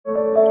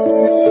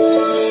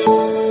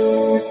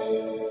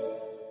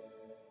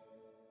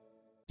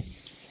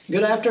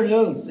Good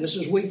afternoon. This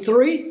is week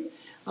 3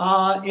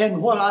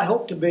 in what I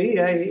hope to be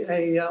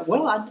I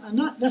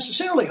not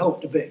necessarily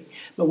hope to be,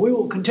 but we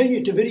will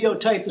continue to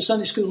videotape the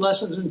Sunday school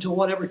lessons until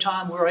whatever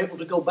time we're able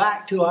to go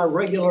back to our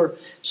regular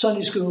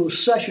Sunday school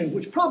session,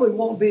 which probably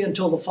won't be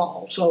until the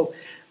fall. So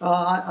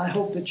I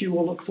hope that you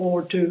will look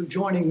forward to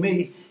joining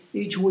me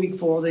each week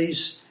for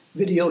these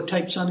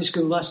videotaped Sunday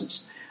school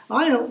lessons.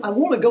 I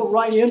want to go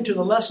right into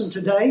the lesson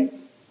today,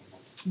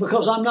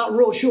 because I'm not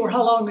real sure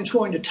how long it's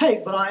going to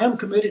take, but I am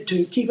committed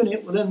to keeping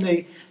it within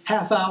the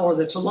half hour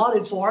that's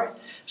allotted for it.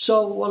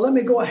 So let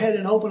me go ahead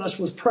and open us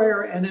with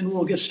prayer, and then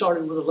we'll get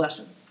started with the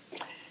lesson.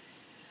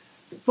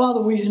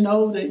 Father, we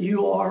know that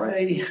you are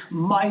a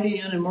mighty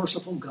and a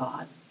merciful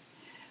God.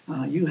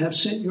 You have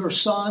sent your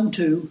Son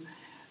to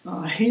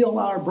heal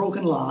our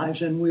broken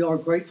lives, and we are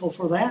grateful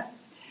for that.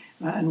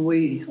 And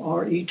we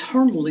are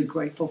eternally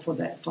grateful for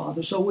that,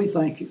 Father. So we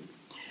thank you.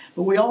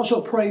 But we also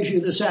praise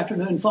you this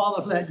afternoon,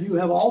 Father, that you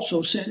have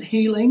also sent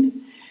healing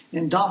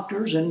in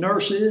doctors and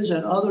nurses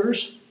and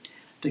others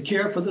to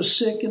care for the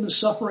sick and the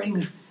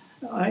suffering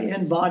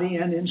in body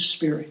and in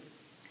spirit.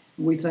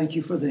 We thank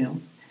you for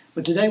them.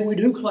 But today we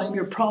do claim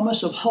your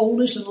promise of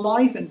wholeness and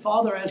life. And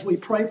Father, as we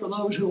pray for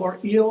those who are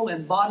ill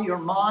in body or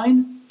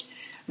mind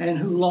and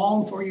who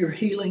long for your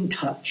healing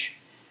touch,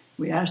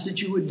 we ask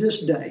that you would this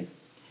day,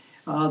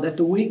 that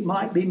the weak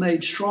might be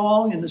made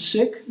strong and the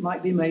sick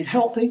might be made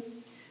healthy,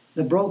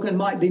 the broken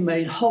might be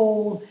made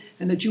whole,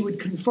 and that you would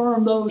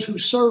confirm those who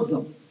serve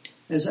them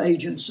as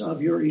agents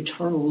of your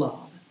eternal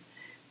love.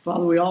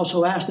 Father, we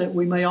also ask that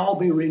we may all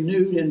be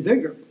renewed in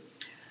vigor,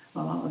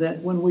 that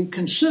when we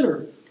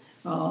consider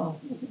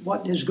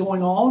what is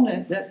going on,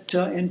 that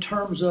in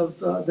terms of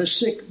the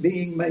sick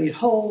being made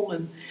whole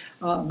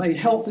and made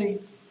healthy,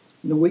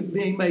 and the weak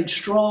being made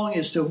strong,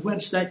 as to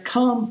whence that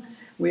come,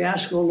 we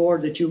ask, O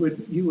Lord, that you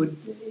would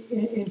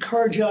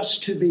encourage us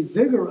to be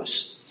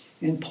vigorous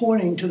in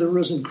pointing to the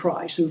risen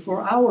Christ, who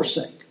for our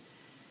sake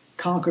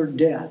conquered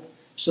death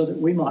so that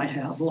we might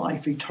have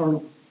life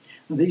eternal.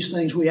 And these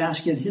things we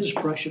ask in his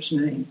precious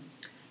name.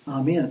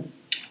 Amen.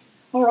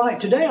 All right,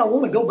 today I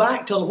want to go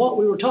back to what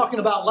we were talking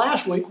about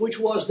last week, which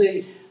was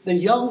the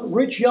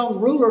rich young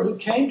ruler who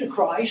came to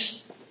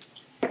Christ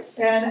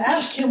and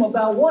asked him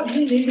about what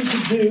he needed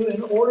to do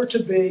in order to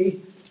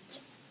be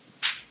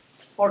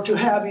or to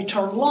have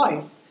eternal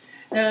life.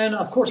 And,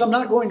 of course, I'm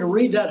not going to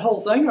read that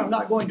whole thing. I'm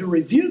not going to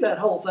review that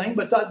whole thing.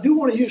 But I do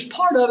want to use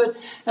part of it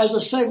as a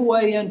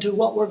segue into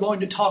what we're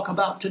going to talk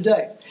about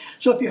today.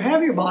 So if you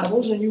have your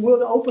Bibles, and you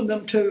will open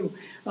them to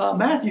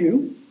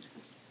Matthew,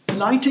 the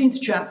 19th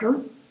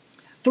chapter,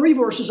 3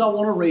 verses I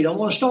want to read. I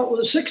want to start with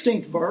the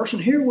 16th verse.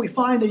 And here we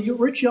find a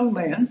rich young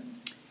man.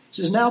 It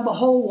says, "Now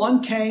behold,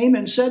 one came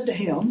and said to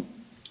him,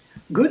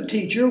 'Good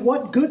teacher,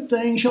 what good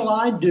thing shall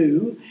I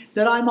do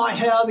that I might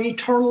have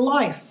eternal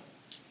life?'"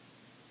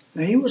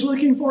 Now, he was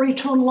looking for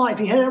eternal life.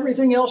 He had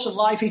everything else in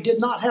life. He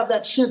did not have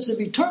that sense of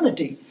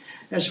eternity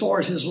as far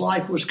as his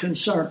life was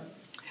concerned.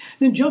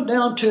 Then jump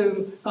down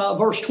to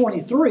verse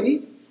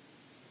 23.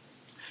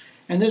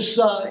 And this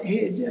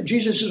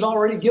Jesus has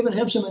already given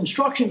him some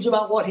instructions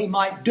about what he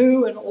might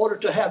do in order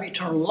to have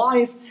eternal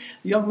life.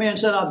 The young man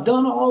said, "I've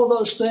done all of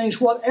those things.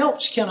 What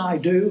else can I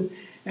do?"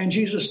 And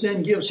Jesus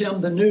then gives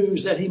him the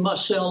news that he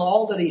must sell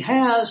all that he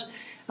has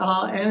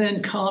and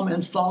then come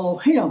and follow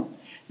him.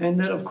 And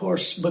then, of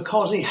course,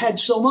 because he had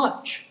so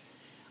much,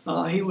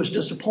 he was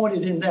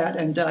disappointed in that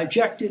and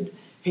dejected.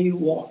 He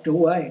walked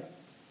away.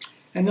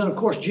 And then, of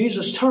course,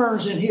 Jesus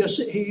turns and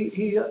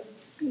he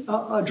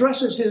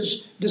addresses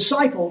his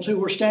disciples who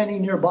were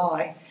standing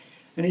nearby.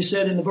 And he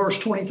said in the verse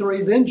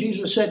 23, "Then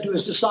Jesus said to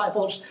his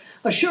disciples,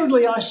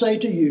 'Assuredly I say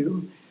to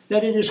you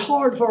that it is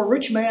hard for a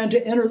rich man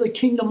to enter the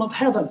kingdom of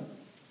heaven.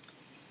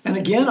 And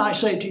again, I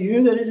say to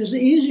you that it is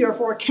easier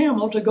for a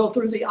camel to go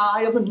through the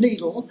eye of a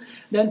needle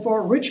than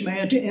for a rich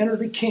man to enter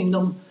the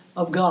kingdom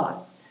of God.'"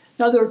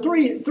 Now, there are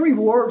three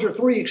words or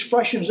three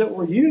expressions that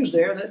were used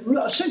there that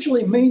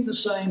essentially mean the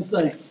same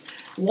thing.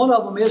 One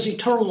of them is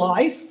eternal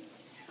life.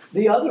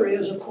 The other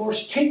is, of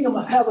course, kingdom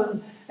of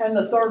heaven. And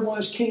the third one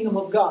is kingdom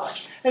of God.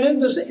 And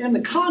in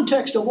the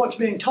context of what's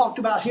being talked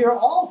about here,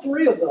 all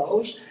three of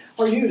those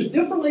are used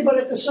differently, but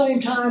at the same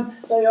time,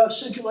 they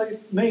essentially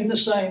mean the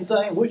same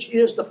thing, which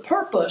is the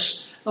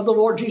purpose of the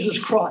Lord Jesus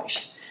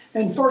Christ.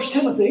 In 1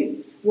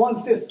 Timothy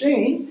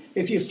 1:15,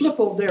 if you flip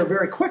over there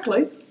very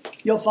quickly,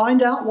 you'll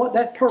find out what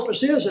that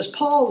purpose is, as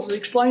Paul is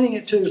explaining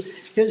it to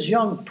his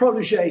young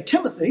protege,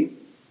 Timothy.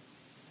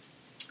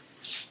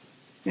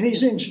 And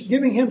he's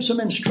giving him some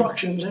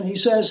instructions, and he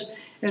says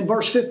in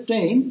verse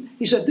 15,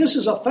 he said, "This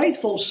is a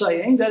faithful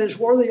saying that is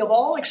worthy of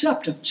all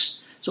acceptance."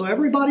 So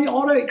everybody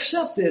ought to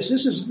accept this.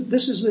 This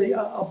is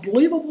a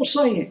believable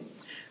saying.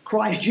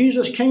 "Christ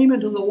Jesus came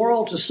into the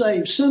world to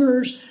save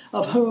sinners,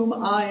 of whom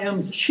I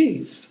am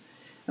chief."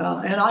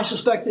 And I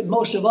suspect that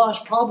most of us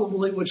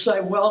probably would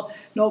say, "Well,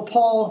 no,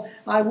 Paul,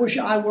 I wish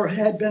I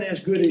had been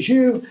as good as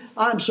you.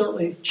 I'm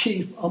certainly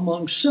chief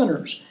among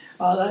sinners."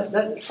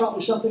 That's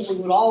probably something we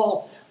would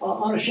all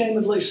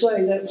unashamedly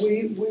say, that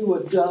we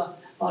would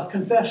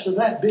confess to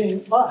that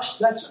being us.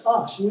 That's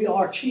us. We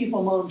are chief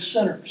among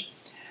sinners.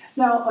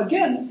 Now,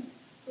 again,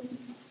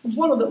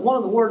 one of the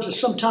words is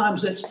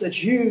sometimes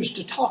that's used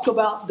to talk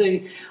about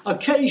the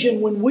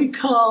occasion when we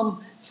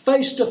come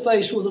face to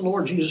face with the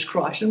Lord Jesus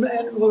Christ. And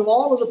with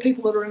all of the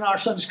people that are in our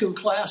Sunday school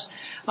class,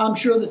 I'm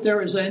sure that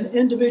there is an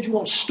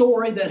individual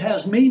story that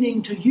has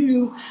meaning to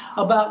you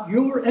about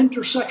your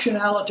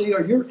intersectionality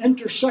or your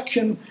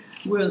intersection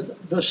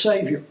with the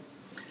Savior.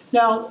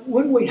 Now,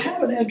 when we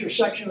have an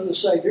intersection of the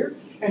Savior,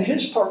 and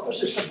His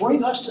purpose is to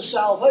bring us to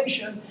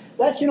salvation,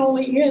 that can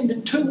only end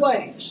in two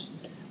ways.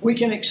 We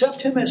can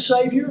accept Him as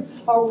Savior,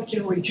 or we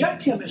can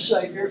reject Him as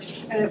Savior.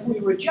 And if we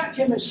reject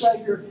Him as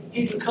Savior,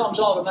 He becomes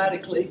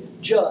automatically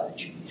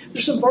Judge.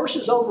 There's some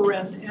verses over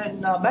in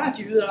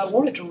Matthew that I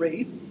wanted to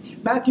read.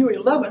 Matthew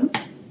 11,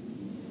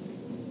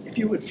 if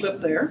you would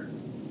flip there.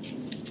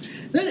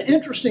 There's an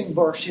interesting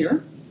verse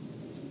here,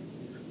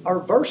 or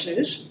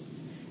verses,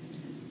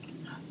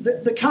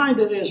 the kind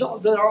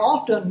that are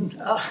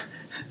often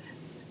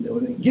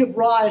give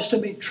rise to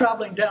me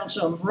traveling down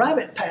some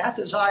rabbit path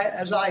as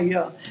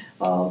I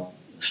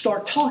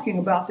start talking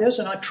about this,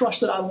 and I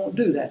trust that I won't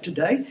do that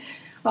today.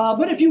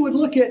 But if you would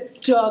look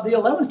at the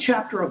 11th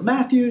chapter of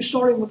Matthew,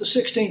 starting with the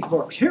 16th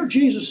verse. Here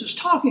Jesus is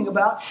talking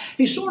about,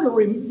 he's sort of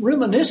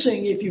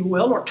reminiscing, if you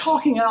will, or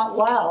talking out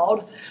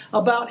loud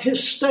about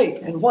his state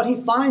and what he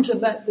finds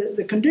in that,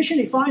 the condition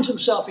he finds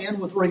himself in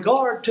with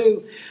regard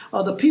to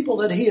the people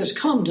that he has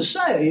come to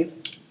save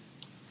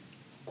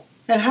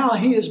and how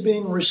he is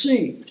being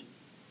received.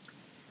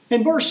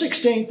 In verse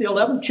 16, the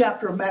 11th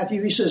chapter of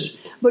Matthew, he says,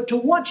 "But to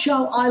what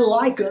shall I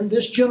liken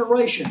this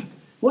generation?"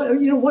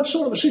 What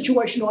sort of a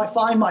situation do I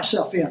find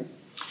myself in?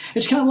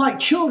 It's kind of like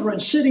children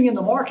sitting in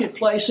the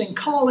marketplace and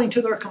calling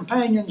to their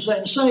companions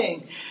and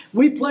saying,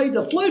 "We played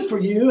the flute for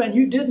you and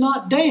you did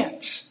not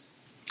dance.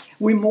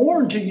 We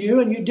mourned to you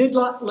and you did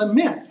not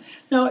lament."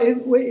 Now,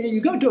 you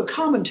go to a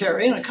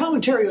commentary, and a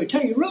commentary will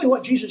tell you really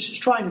what Jesus is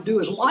trying to do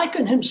is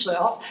liken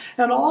himself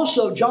and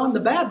also John the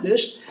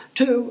Baptist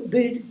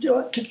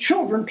to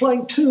children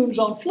playing tunes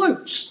on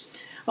flutes.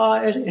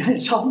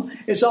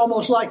 It's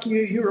almost like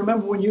you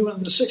remember when you were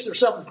in the 6th or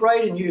 7th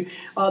grade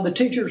and the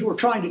teachers were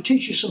trying to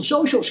teach you some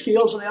social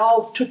skills, and they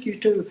all took you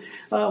to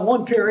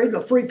one period,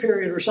 a free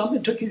period or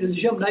something, took you to the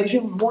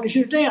gymnasium and wanted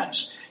you to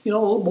dance.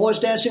 Little boys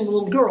dancing with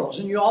little girls.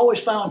 And you always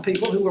found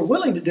people who were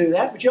willing to do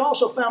that, but you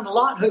also found a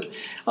lot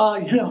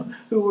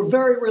who were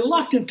very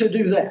reluctant to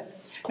do that.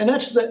 And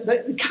that's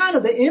the kind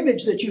of the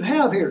image that you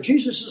have here.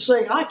 Jesus is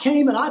saying, I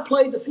came and I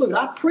played the flute.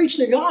 I preached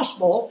the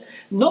gospel.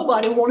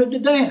 Nobody wanted to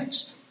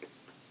dance.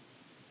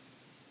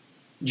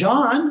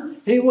 John,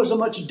 he was a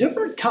much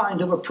different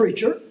kind of a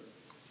preacher.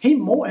 We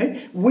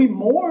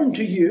mourned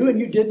to you and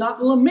you did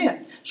not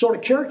lament. Sort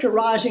of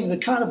characterizing the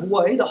kind of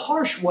way, the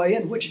harsh way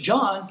in which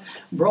John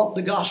brought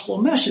the gospel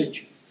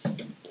message.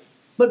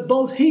 But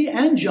both he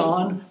and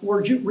John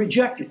were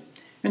rejected.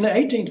 In the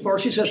 18th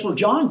verse, he says, "For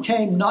John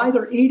came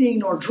neither eating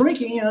nor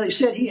drinking, and they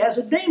said he has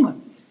a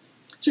demon."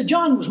 So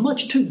John was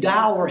much too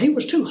dour. He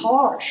was too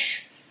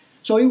harsh.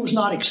 So he was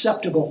not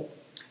acceptable.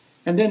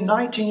 And then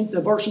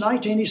verse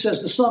 19, he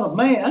says, "The Son of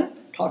Man,"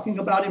 talking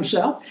about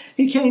himself,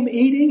 "he came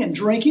eating and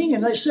drinking,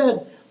 and they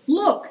said,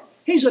 'Look,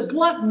 he's a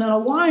glutton and a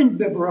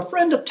winebibber, a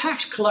friend of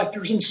tax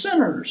collectors and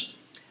sinners.'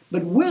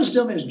 But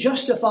wisdom is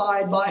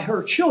justified by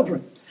her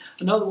children."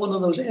 Another one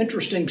of those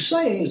interesting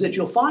sayings that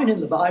you'll find in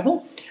the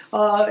Bible.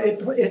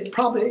 It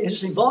probably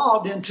has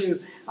evolved into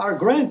our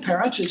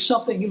grandparents. It's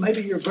something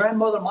maybe your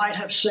grandmother might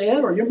have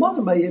said, or your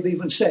mother may have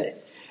even said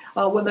it,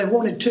 when they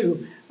wanted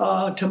to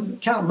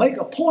kind of make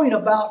a point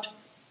about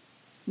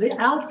the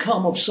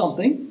outcome of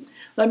something.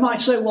 They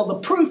might say, well, the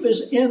proof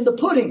is in the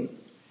pudding.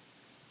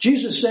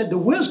 Jesus said the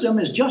wisdom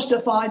is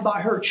justified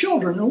by her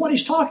children. And what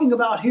he's talking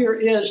about here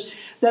is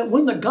that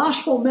when the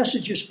gospel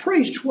message is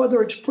preached,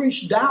 whether it's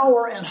preached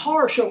dour and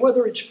harsh or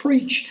whether it's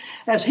preached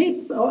as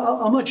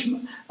a much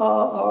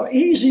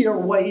easier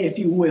way, if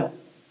you will,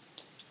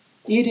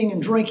 eating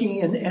and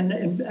drinking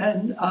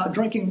and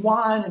drinking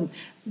wine and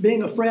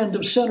being a friend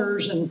of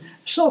sinners and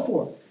so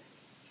forth.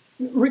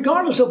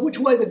 Regardless of which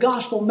way the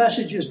gospel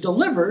message is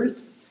delivered,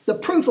 the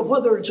proof of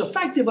whether it's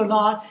effective or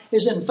not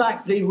is in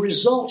fact the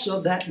results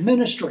of that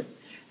ministry.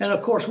 And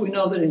of course we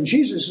know that in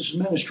Jesus'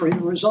 ministry the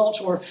results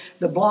were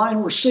the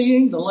blind were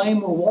seeing, the lame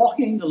were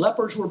walking, the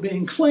lepers were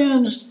being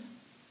cleansed,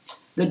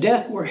 the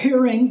deaf were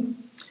hearing,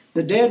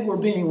 the dead were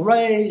being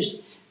raised,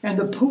 and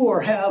the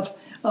poor have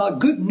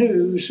good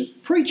news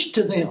preached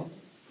to them,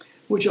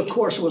 which of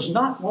course was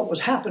not what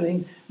was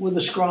happening with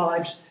the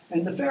scribes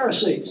and the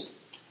Pharisees.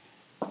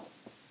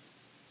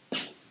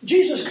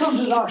 Jesus comes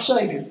as our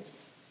Savior.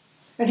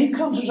 And he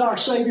comes as our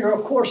Savior,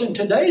 of course, in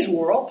today's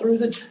world through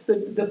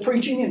the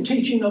preaching and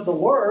teaching of the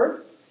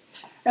Word.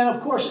 And,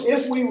 of course,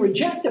 if we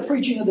reject the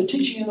preaching and the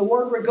teaching of the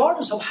Word,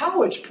 regardless of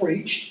how it's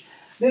preached,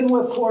 then,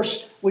 of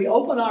course, we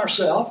open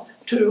ourselves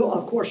to,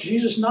 of course,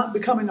 Jesus not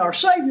becoming our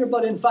Savior,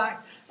 but, in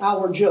fact,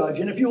 our Judge.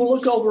 And if you will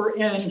look over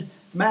in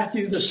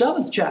Matthew, the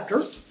 7th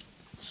chapter,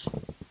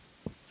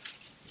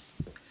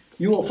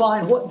 you will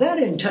find what that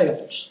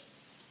entails.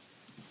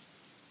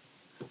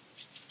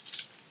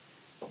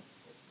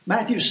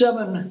 Matthew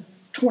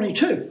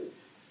 7:22.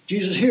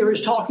 Jesus here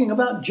is talking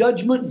about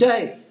Judgment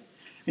Day.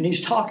 And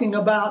he's talking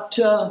about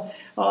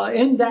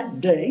in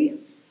that day,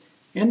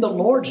 in the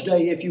Lord's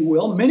day, if you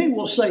will, many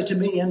will say to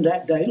me in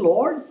that day,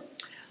 Lord,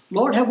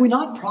 have we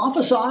not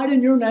prophesied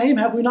in your name?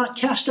 Have we not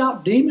cast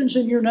out demons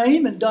in your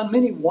name and done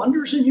many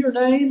wonders in your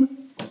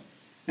name?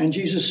 And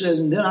Jesus says,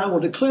 and then I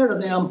will declare to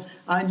them,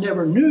 I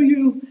never knew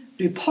you.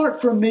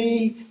 Depart from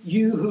me,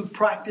 you who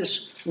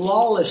practice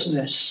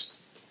lawlessness.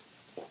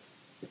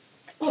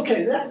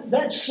 Okay,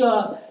 that's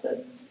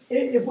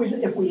if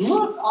we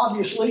look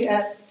obviously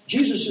at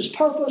Jesus'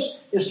 purpose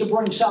is to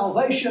bring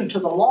salvation to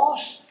the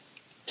lost,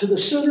 to the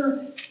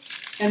sinner,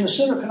 and the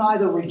sinner can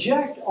either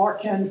reject or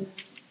can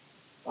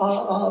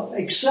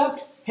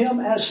accept him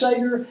as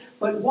Savior.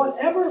 But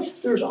whatever,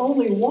 there's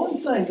only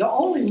one thing, the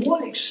only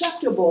one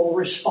acceptable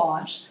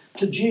response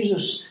to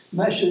Jesus'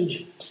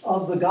 message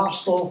of the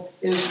gospel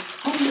is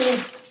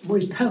humble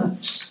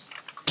repentance.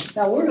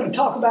 Now we're going to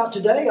talk about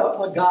today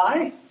a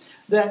guy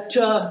that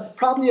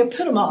probably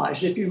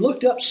epitomized. If you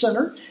looked up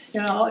sinner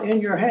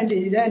in your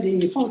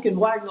handy-dandy Funkin'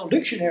 Wagnall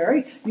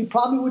dictionary, you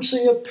probably would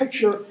see a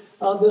picture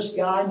of this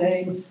guy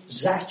named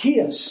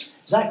Zacchaeus.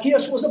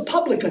 Zacchaeus was a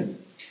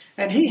publican,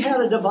 and he had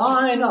a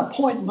divine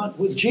appointment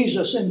with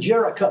Jesus in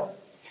Jericho.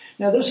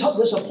 Now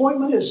this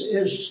appointment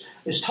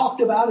is talked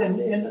about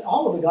in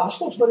all of the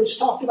Gospels, but it's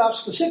talked about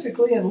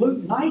specifically in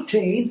Luke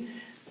 19,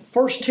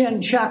 first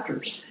 10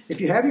 chapters. If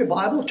you have your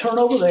Bible, turn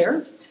over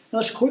there.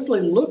 Let's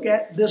quickly look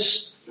at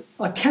this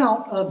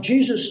account of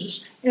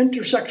Jesus'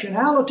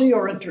 intersectionality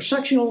or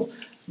intersectional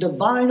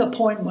divine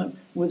appointment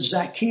with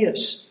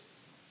Zacchaeus.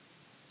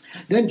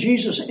 Then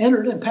Jesus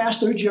entered and passed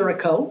through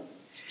Jericho.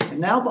 And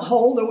now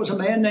behold, there was a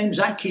man named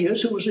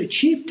Zacchaeus who was a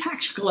chief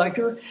tax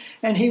collector,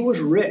 and he was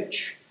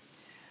rich.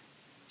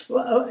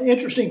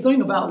 Interesting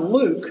thing about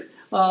Luke.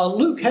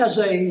 Luke has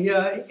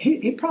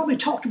he probably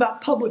talked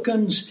about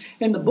publicans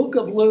in the book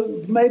of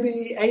Luke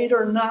maybe 8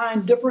 or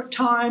 9 different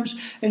times.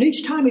 And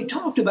each time he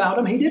talked about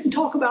them, he didn't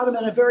talk about them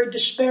in a very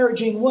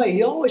disparaging way.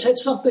 He always had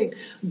something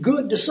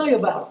good to say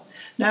about them.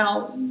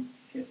 Now,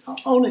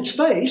 on its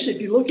face, if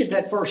you look at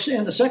that verse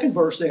in the second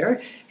verse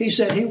there, he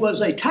said he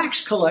was a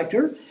tax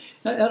collector.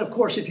 And of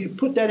course, if you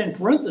put that in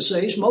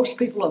parentheses, most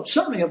people,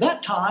 certainly of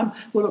that time,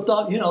 would have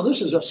thought, this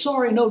is a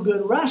sorry, no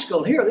good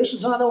rascal here. This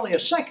is not only a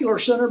secular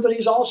sinner, but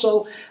he's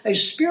also a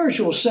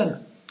spiritual sinner.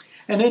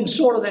 And then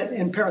sort of that,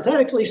 and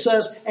parenthetically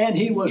says, and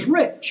he was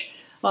rich.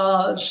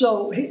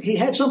 So he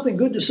had something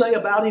good to say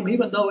about him,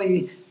 even though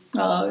he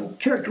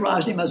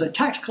characterized him as a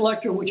tax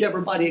collector, which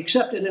everybody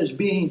accepted as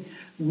being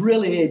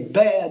really a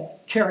bad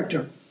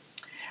character.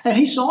 And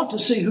he sought to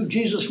see who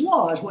Jesus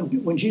was.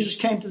 When Jesus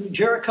came to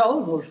Jericho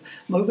and was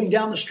moving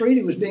down the street,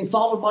 he was being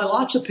followed by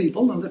lots of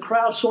people, and the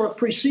crowd sort of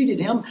preceded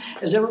him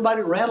as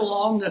everybody ran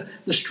along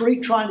the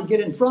street trying to get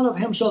in front of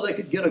him so they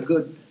could get a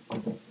good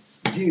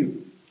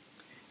view.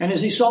 And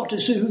as he sought to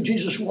see who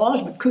Jesus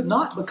was, but could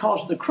not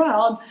because of the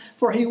crowd,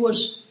 for he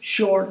was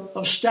short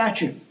of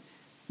stature.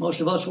 Most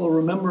of us will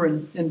remember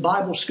in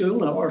Bible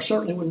school, or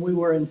certainly when we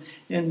were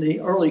in the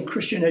early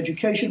Christian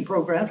education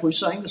programs, we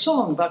sang the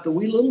song about the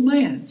wee little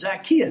man,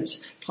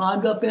 Zacchaeus,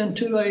 climbed up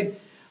into a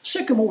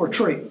sycamore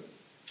tree.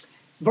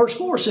 Verse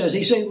 4 says,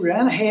 he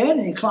ran ahead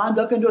and he climbed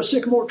up into a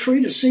sycamore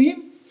tree to see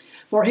him,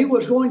 for he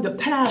was going to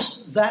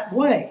pass that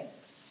way.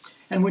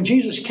 And when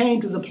Jesus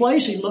came to the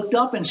place, he looked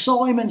up and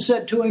saw him and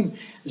said to him,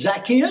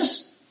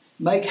 Zacchaeus,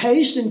 make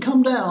haste and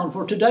come down,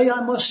 for today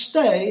I must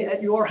stay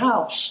at your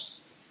house.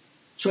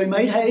 So he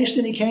made haste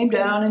and he came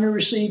down and he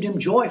received him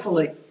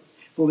joyfully.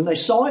 But when they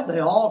saw it, they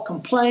all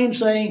complained,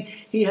 saying,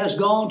 he has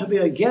gone to be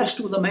a guest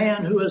with a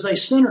man who is a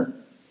sinner.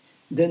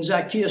 Then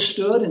Zacchaeus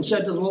stood and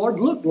said to the Lord,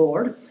 look,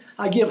 Lord,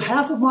 I give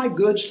half of my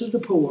goods to the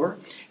poor,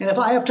 and if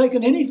I have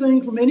taken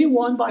anything from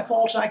anyone by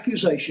false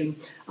accusation,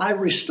 I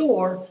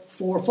restore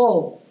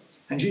fourfold.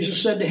 And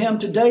Jesus said to him,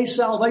 today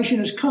salvation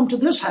has come to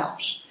this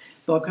house,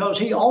 because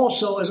he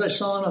also is a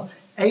son of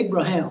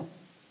Abraham.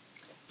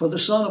 For the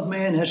Son of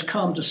Man has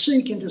come to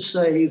seek and to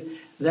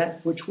save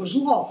that which was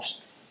lost.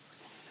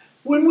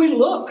 When we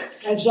look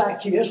at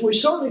Zacchaeus, we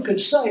certainly could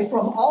say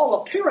from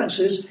all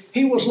appearances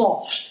he was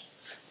lost.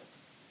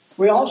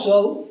 We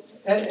also,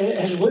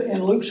 as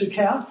in Luke's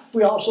account,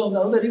 we also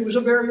know that he was a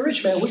very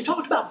rich man. We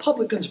talked about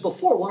publicans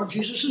before. One of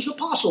Jesus'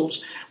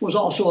 apostles was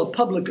also a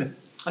publican,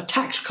 a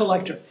tax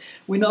collector.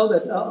 We know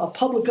that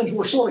publicans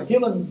were sort of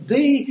given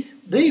the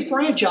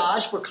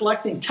franchise for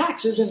collecting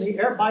taxes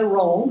by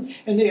Rome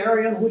in the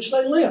area in which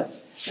they lived.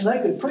 And they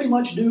could pretty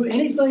much do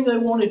anything they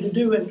wanted to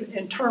do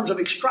in terms of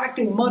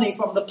extracting money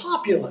from the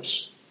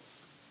populace.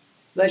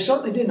 They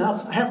certainly didn't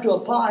have to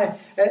apply,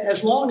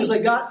 as long as they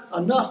got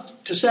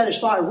enough to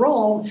satisfy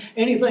Rome,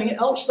 anything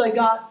else they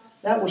got,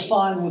 that was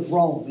fine with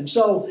Rome. And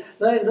so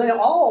they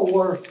all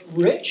were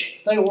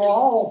rich. They were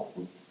all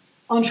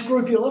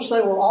unscrupulous.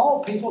 They were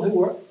all people who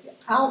were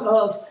out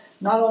of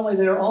not only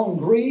their own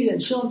greed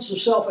and sense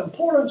of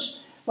self-importance,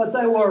 but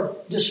they were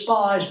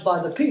despised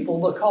by the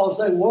people because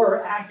they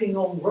were acting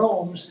on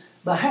Rome's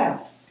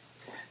behalf.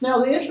 Now,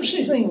 the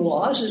interesting thing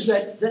is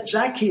that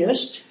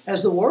Zacchaeus,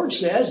 as the word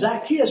says,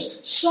 Zacchaeus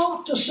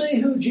sought to see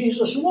who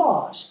Jesus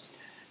was.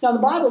 Now, the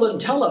Bible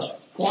doesn't tell us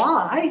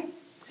why,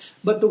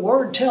 but the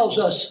word tells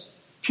us,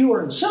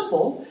 pure and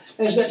simple,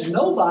 is that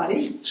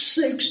nobody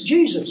seeks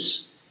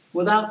Jesus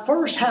without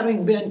first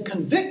having been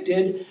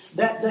convicted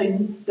of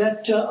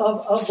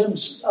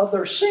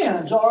their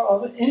sins, or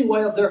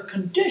of their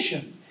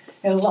condition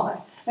in life.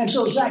 And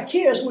so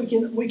Zacchaeus, we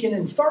can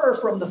infer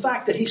from the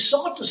fact that he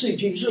sought to see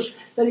Jesus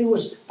that he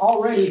was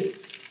already,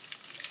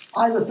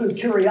 either through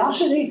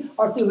curiosity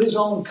or through his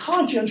own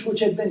conscience, which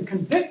had been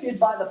convicted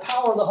by the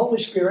power of the Holy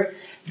Spirit.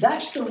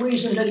 That's the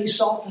reason that he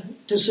sought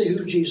to see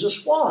who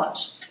Jesus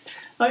was.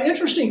 An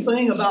interesting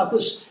thing about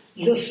this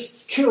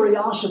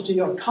curiosity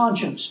or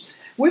conscience.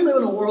 We live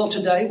in a world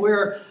today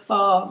where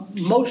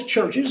most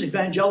churches,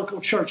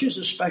 evangelical churches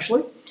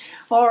especially,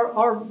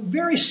 are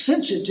very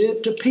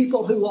sensitive to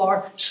people who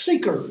are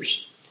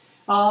seekers.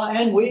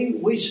 And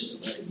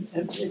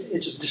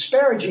it's a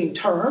disparaging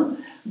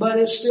term, but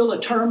it's still a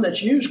term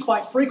that's used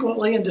quite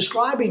frequently in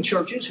describing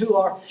churches who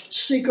are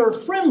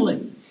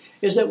seeker-friendly,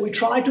 is that we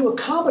try to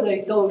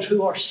accommodate those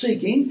who are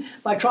seeking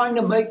by trying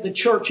to make the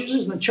churches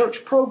and the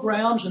church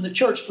programs and the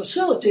church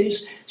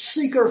facilities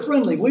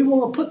seeker-friendly. We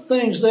want to put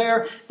things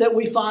there that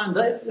we find,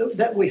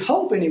 that we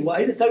hope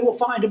anyway, that they will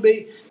find to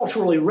be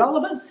culturally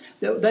relevant,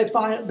 that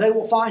they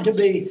will find to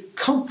be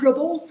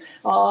comfortable,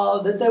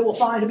 that they will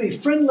find to be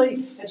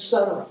friendly,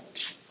 etc.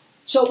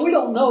 So we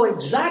don't know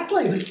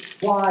exactly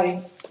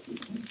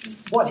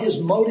what his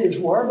motives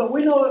were, but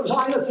we know it was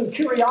either through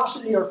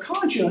curiosity or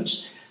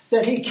conscience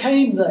that he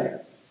came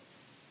there.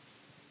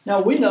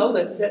 Now we know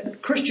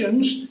that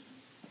Christians,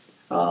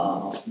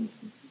 and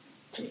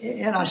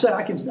I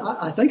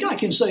think I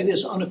can say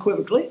this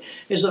unequivocally,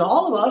 is that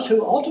all of us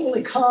who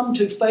ultimately come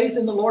to faith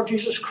in the Lord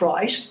Jesus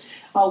Christ,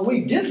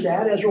 we did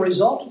that as a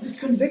result of the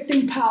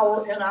convicting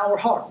power in our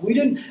heart. We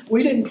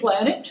didn't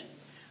plan it.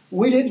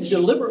 We didn't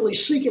deliberately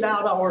seek it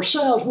out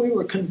ourselves. We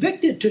were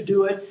convicted to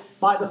do it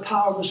by the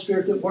power of the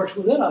Spirit that works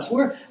within us.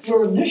 We're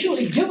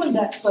initially given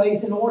that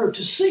faith in order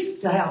to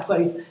seek to have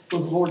faith with the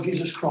Lord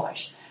Jesus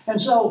Christ.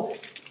 And so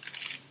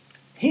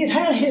he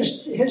had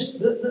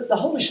the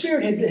Holy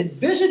Spirit had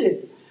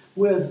visited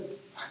with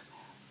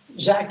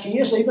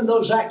Zacchaeus, even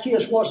though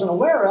Zacchaeus wasn't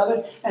aware of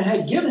it, and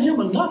had given him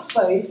enough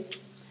faith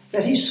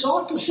that he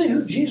sought to see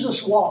who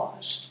Jesus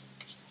was.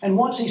 And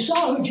once he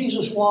saw who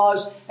Jesus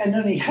was, and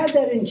then he had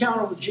that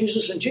encounter with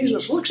Jesus, and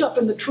Jesus looks up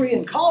in the tree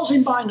and calls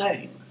him by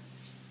name.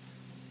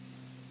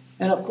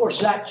 And of course,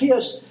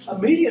 Zacchaeus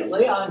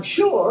immediately, I'm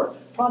sure,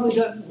 probably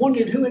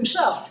wondered to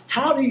himself,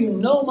 how do you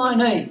know my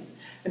name?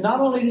 And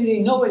not only did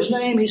he know his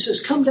name, he says,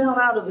 come down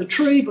out of the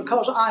tree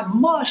because I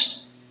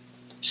must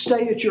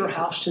stay at your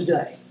house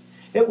today.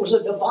 It was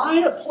a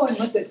divine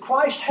appointment that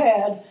Christ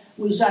had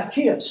with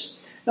Zacchaeus.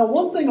 Now,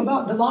 one thing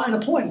about divine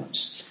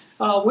appointments,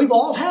 we've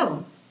all had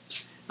them.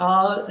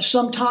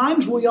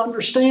 Sometimes we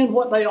understand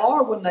what they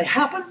are when they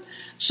happen.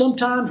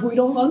 Sometimes we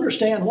don't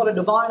understand what a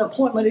divine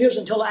appointment is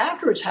until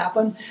after it's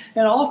happened,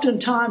 and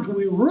oftentimes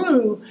we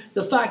rue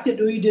the fact that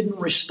we didn't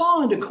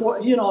respond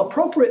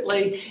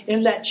appropriately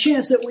in that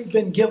chance that we've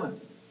been given.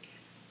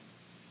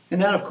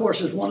 And that, of course,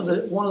 is one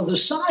of the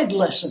side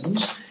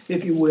lessons,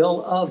 if you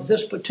will, of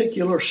this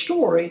particular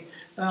story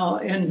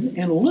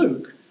in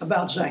Luke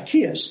about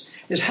Zacchaeus,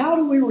 is how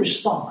do we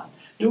respond?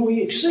 Do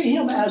we see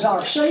him as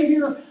our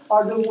Savior,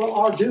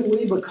 or do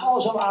we,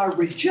 because of our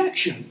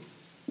rejection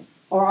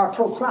or our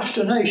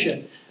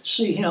procrastination,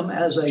 see him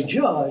as a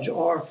judge,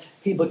 or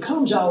he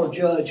becomes our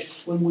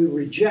judge when we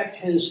reject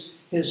his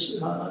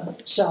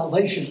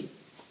salvation?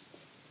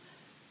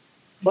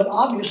 But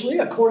obviously,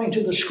 according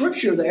to the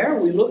scripture there,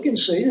 we look and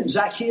see, and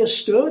Zacchaeus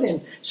stood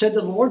and said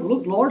to the Lord,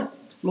 look,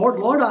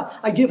 Lord,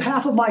 I give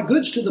half of my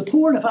goods to the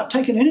poor, and if I've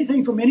taken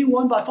anything from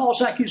anyone by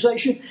false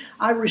accusation,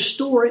 I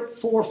restore it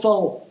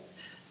fourfold.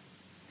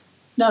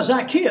 Now,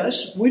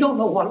 Zacchaeus, we don't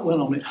know what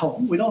went on at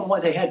home. We don't know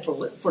what they had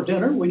for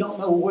dinner. We don't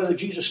know whether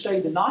Jesus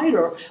stayed the night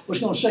or was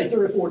going to stay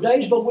 3 or 4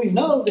 days. But we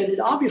know that it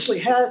obviously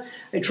had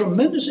a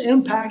tremendous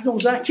impact on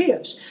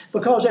Zacchaeus.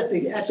 Because at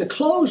the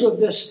close of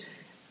this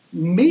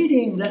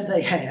meeting that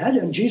they had,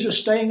 and Jesus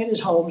staying in his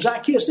home,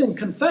 Zacchaeus then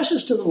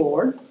confesses to the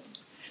Lord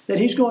that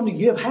he's going to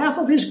give half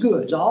of his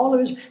goods,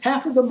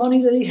 half of the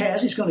money that he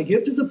has, he's going to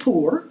give to the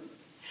poor.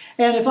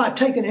 And if I've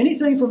taken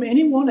anything from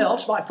anyone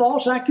else by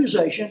false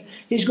accusation,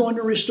 he's going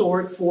to restore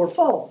it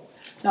fourfold.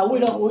 Now, we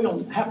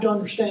don't have to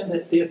understand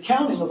the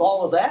accounting of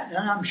all of that, and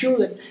I'm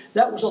sure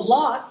that was a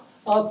lot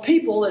of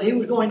people that he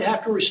was going to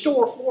have to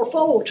restore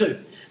fourfold to,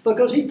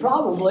 because he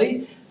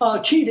probably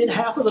cheated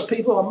half of the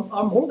people,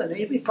 or more than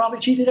he probably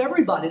cheated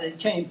everybody that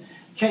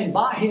came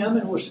by him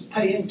and was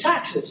paying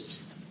taxes.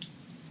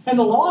 And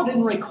the law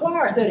didn't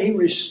require that he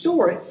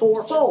restore it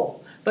fourfold.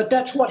 But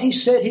that's what he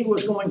said he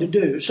was going to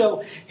do.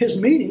 So his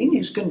meeting,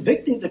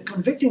 the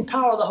convicting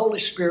power of the Holy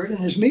Spirit, and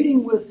his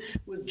meeting with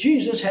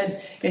Jesus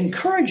had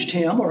encouraged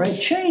him or had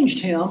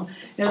changed him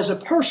as a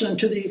person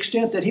to the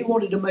extent that he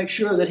wanted to make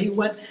sure that he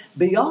went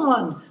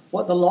beyond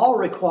what the law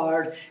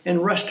required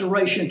in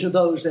restoration to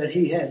those that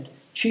he had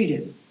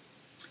cheated.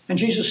 And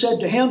Jesus said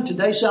to him,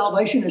 today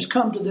salvation has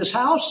come to this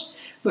house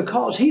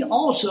because he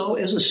also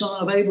is a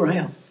son of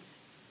Abraham.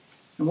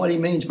 And what he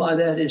means by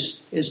that is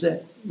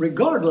that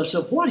regardless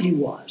of what he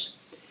was,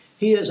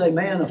 he is a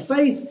man of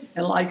faith,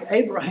 and like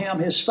Abraham,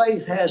 his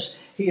faith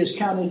he is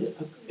counted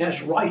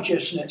as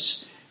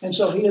righteousness. And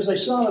so he is a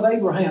son of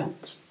Abraham.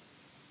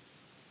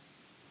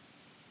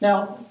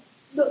 Now,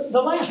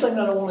 the last thing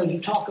that I wanted to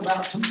talk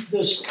about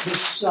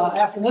this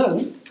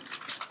afternoon,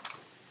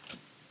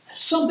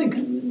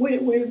 something we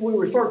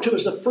refer to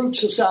as the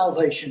fruits of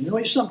salvation.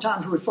 We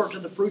sometimes refer to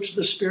the fruits of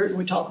the Spirit, and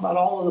we talk about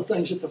all of the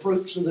things that the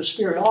fruits of the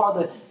Spirit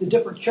are, the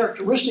different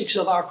characteristics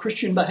of our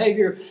Christian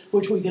behavior,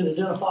 which we can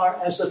identify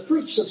as the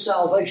fruits of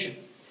salvation.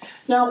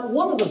 Now,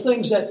 one of the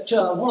things that,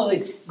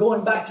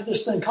 going back to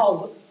this thing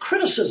called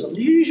criticism,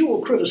 the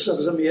usual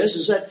criticism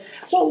is that,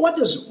 well,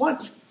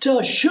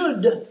 what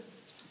should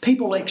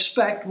people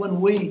expect when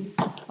we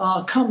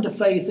come to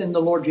faith in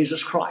the Lord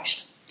Jesus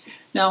Christ?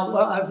 Now,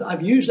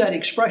 I've used that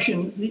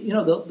expression,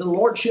 the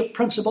lordship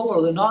principle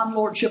or the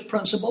non-lordship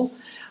principle,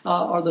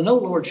 or the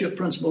no-lordship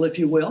principle, if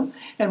you will,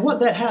 and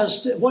what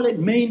it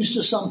means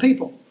to some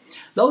people.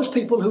 Those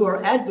people who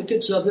are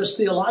advocates of this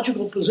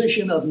theological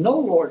position of no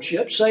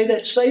lordship say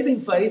that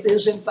saving faith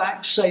is in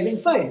fact saving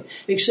faith.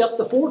 Accept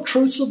the four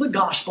truths of the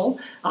gospel.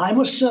 I'm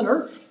a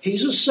sinner.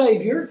 He's a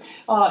Savior.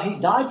 He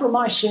died for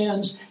my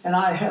sins, and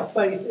I have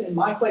faith, and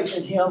my faith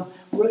in Him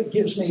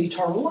gives me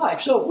eternal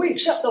life. So if we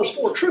accept those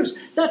four truths,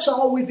 that's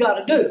all we've got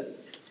to do.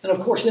 And of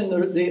course, then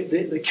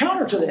the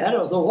counter to that,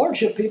 of the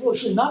lordship people,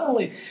 is not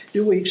only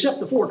do we accept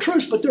the four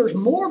truths, but there's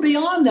more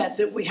beyond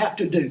that we have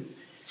to do.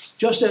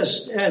 Just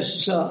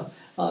as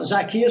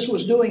Zacchaeus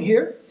was doing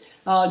here,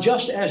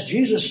 just as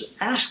Jesus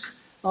asked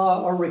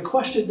or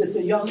requested that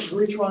the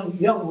rich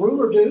young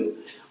ruler do,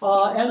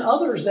 and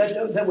others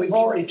that we've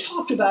already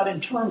talked about in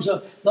terms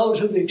of those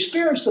who've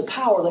experienced the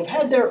power. They've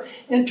had their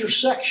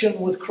intersection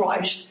with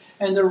Christ,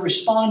 and they're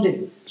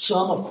responding.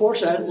 Some, of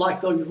course,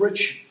 like the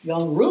rich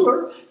young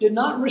ruler, did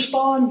not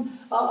respond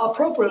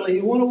appropriately.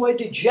 He went away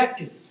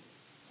dejected.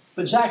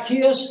 But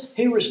Zacchaeus,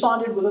 he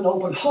responded with an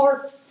open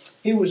heart.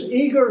 He was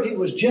eager, he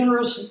was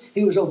generous,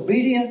 he was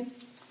obedient,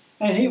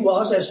 and he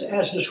was,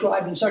 as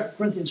described in 2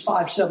 Corinthians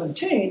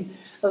 5:17,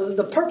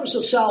 the purpose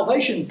of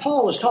salvation.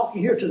 Paul is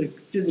talking here to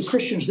the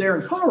Christians there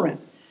in Corinth.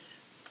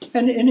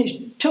 And he's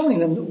telling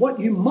them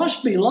what you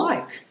must be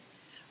like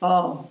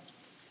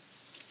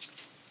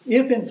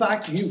if, in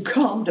fact, you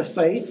come to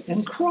faith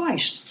in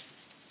Christ.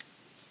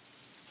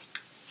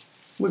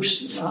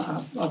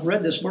 I've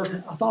read this verse.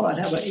 I thought I'd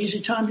have an easy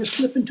time just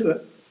flipping to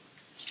it.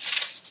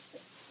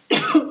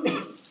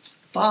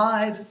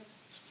 5.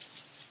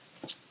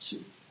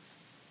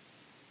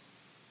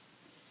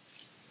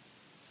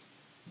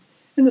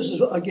 And this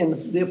is,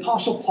 again, the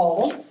Apostle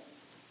Paul.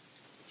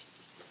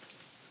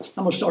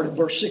 I'm going to start at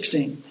verse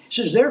 16. It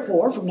says,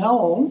 therefore, from now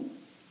on,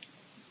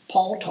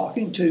 Paul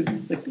talking to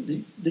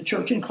the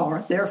church in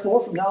Corinth,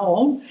 therefore, from now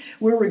on,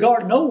 we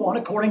regard no one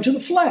according to the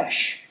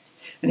flesh.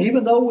 And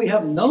even though we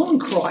have known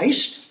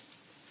Christ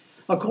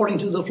according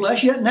to the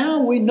flesh, yet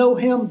now we know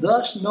him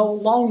thus no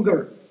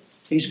longer.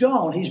 He's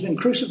gone. He's been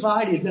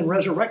crucified. He's been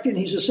resurrected.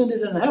 He's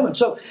ascended into heaven.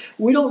 So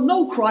we don't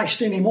know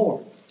Christ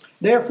anymore.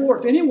 Therefore,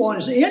 if anyone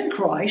is in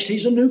Christ,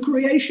 he's a new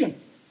creation.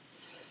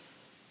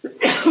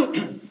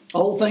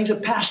 Old things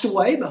have passed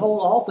away.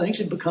 Behold, all things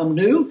have become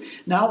new.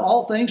 Now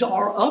all things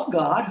are of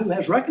God, who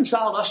has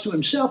reconciled us to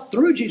himself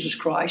through Jesus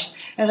Christ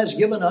and has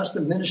given us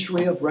the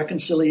ministry of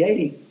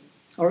reconciliation.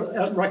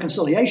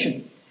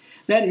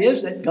 That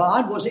is, that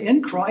God was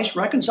in Christ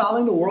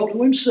reconciling the world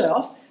to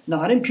himself,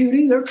 not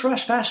imputing their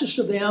trespasses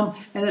to them,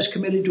 and has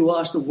committed to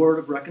us the word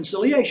of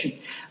reconciliation.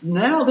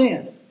 Now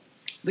then,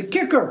 the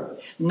kicker,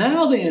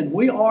 now then,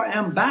 we are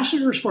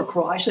ambassadors for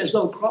Christ, as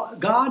though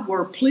God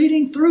were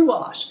pleading through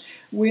us.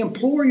 We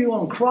implore you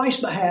on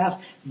Christ's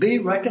behalf, be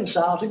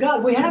reconciled to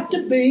God. We have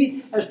to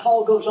be, as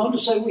Paul goes on to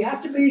say, we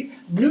have to be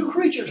new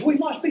creatures. We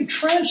must be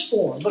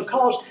transformed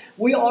because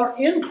we are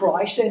in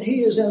Christ and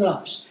he is in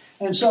us.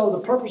 And so the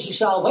purpose of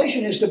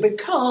salvation is to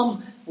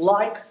become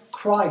like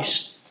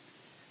Christ.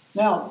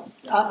 Now,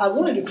 I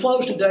wanted to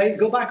close today,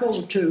 go back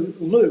over to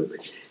Luke,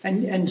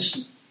 and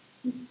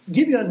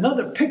give you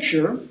another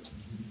picture,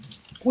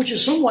 which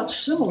is somewhat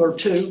similar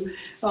to,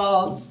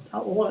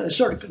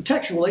 sort of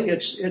contextually,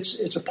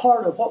 it's a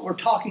part of what we're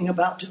talking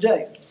about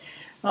today.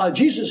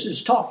 Jesus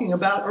is talking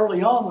about,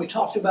 early on, we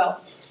talked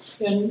about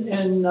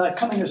in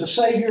coming as a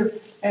Savior,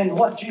 and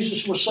what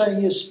Jesus was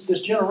saying is this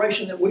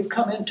generation that we've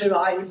come into,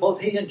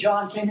 both he and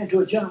John came into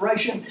a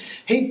generation.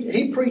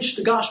 He preached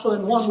the gospel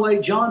in one way,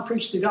 John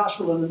preached the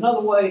gospel in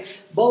another way.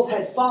 Both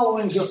had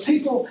followings of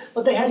people,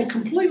 but they had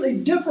completely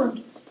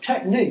different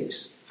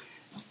techniques.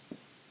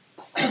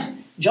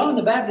 John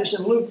the Baptist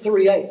in Luke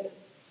 3:8.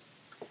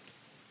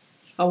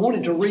 I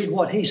wanted to read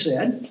what he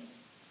said.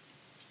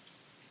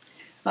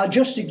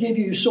 Just to give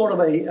you sort of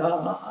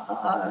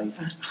I'm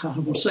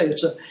going to say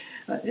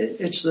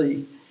it's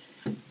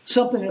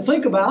something to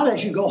think about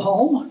as you go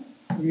home.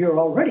 You're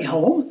already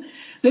home.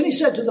 Then he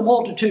said to the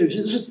multitudes,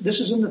 this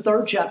is in the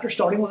 3rd chapter,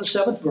 starting with the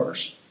 7th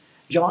verse,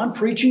 John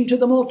preaching to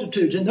the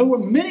multitudes. And there were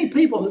many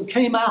people who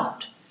came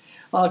out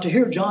to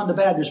hear John the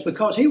Baptist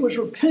because he was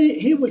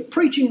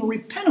preaching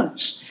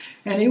repentance.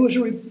 And he was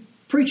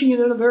preaching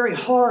it in a very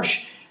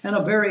harsh and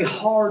a very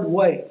hard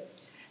way.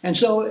 And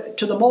so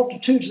to the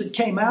multitudes that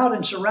came out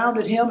and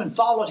surrounded him and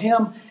followed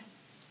him,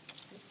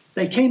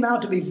 they came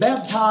out to be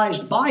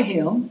baptized by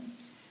him.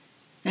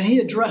 And he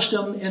addressed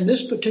them in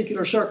this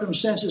particular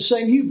circumstance,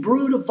 saying, "You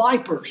brood of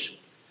vipers,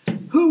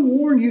 who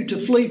warned you to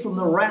flee from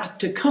the wrath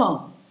to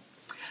come?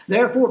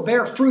 Therefore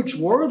bear fruits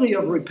worthy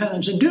of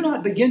repentance, and do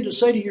not begin to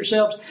say to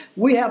yourselves,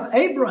 we have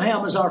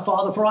Abraham as our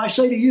father, for I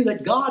say to you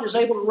that God is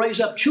able to raise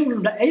up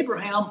children to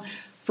Abraham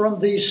from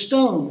these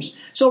stones."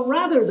 So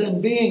rather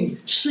than being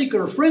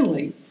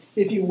seeker-friendly,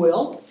 if you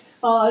will,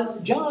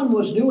 John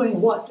was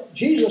doing what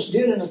Jesus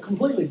did in a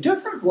completely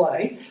different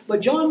way, but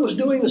John was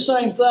doing the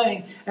same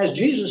thing as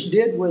Jesus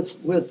did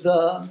with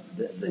the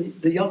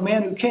young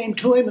man who came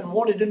to him and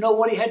wanted to know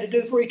what he had to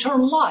do for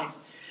eternal life.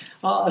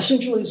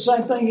 Essentially the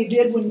same thing he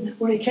did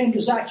when he came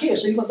to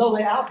Zacchaeus, even though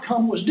the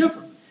outcome was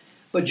different.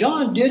 But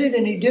John did it,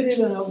 and he did it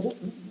in a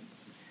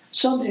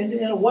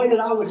way that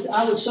I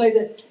would say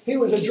that he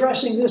was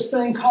addressing this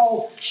thing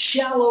called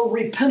shallow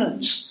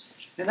repentance.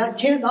 And that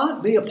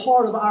cannot be a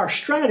part of our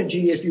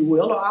strategy, if you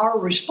will, or our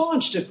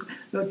response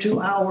to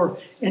our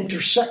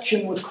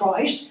intersection with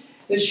Christ.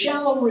 Is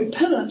shallow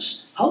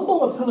repentance,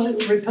 humble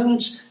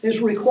repentance is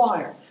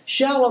required.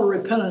 Shallow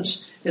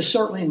repentance is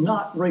certainly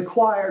not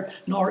required,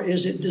 nor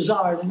is it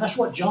desired. And that's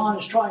what John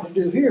is trying to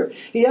do here.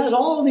 He has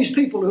all of these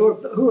people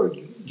who are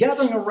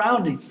gathering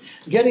around him,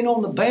 getting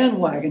on the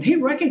bandwagon. He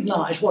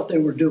recognized what they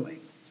were doing.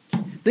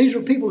 These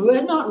are people who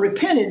had not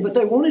repented, but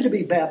they wanted to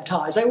be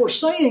baptized. They were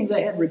saying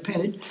they had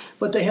repented,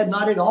 but they had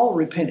not at all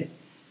repented.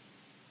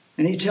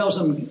 And he tells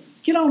them,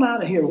 get on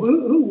out of here.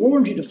 Who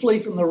warned you to flee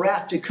from the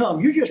wrath to come?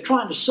 You're just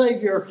trying to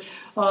save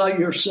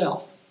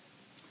yourself.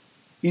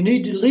 You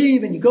need to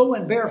leave and go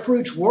and bear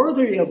fruits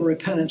worthy of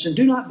repentance, and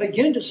do not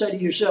begin to say to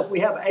yourself,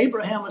 we have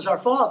Abraham as our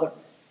father.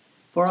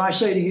 For I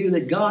say to you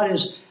that God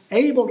is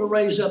able to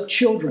raise up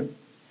children.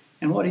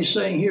 And what he's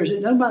saying here is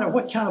it doesn't matter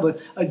what kind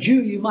of a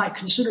Jew you might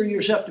consider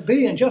yourself to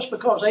be, and just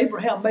because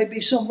Abraham may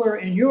be somewhere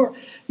in your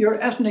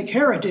ethnic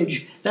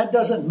heritage, that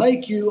doesn't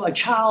make you a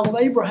child of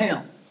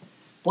Abraham.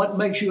 What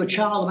makes you a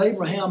child of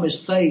Abraham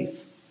is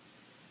faith.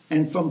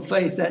 And from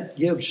faith that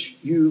gives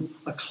you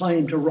a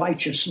claim to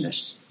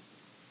righteousness.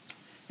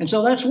 And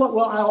so that's what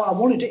I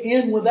wanted to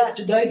end with that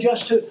today,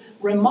 just to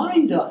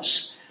remind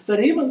us that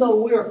even though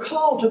we are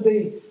called to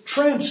be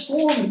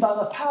transformed by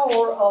the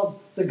power of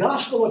the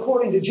gospel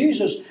according to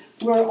Jesus,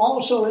 we're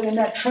also in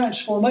that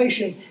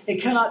transformation.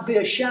 It cannot be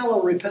a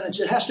shallow repentance.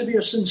 It has to be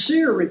a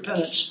sincere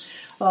repentance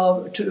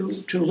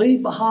to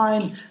leave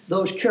behind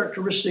those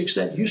characteristics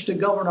that used to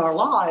govern our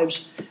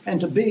lives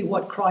and to be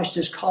what Christ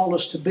has called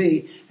us to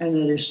be, and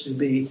that is to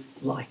be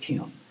like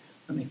Him.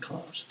 Let me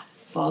close.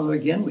 Father,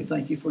 again, we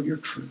thank you for your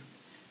truth.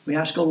 We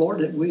ask, O Lord,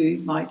 that we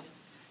might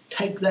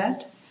take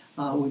that,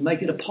 we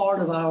make it a part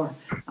of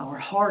our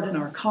heart and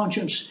our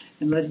conscience,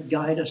 and let it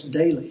guide us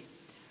daily.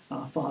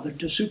 Father,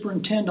 to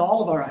superintend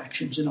all of our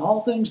actions and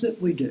all things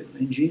that we do.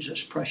 In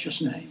Jesus' precious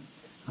name.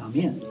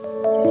 Amen.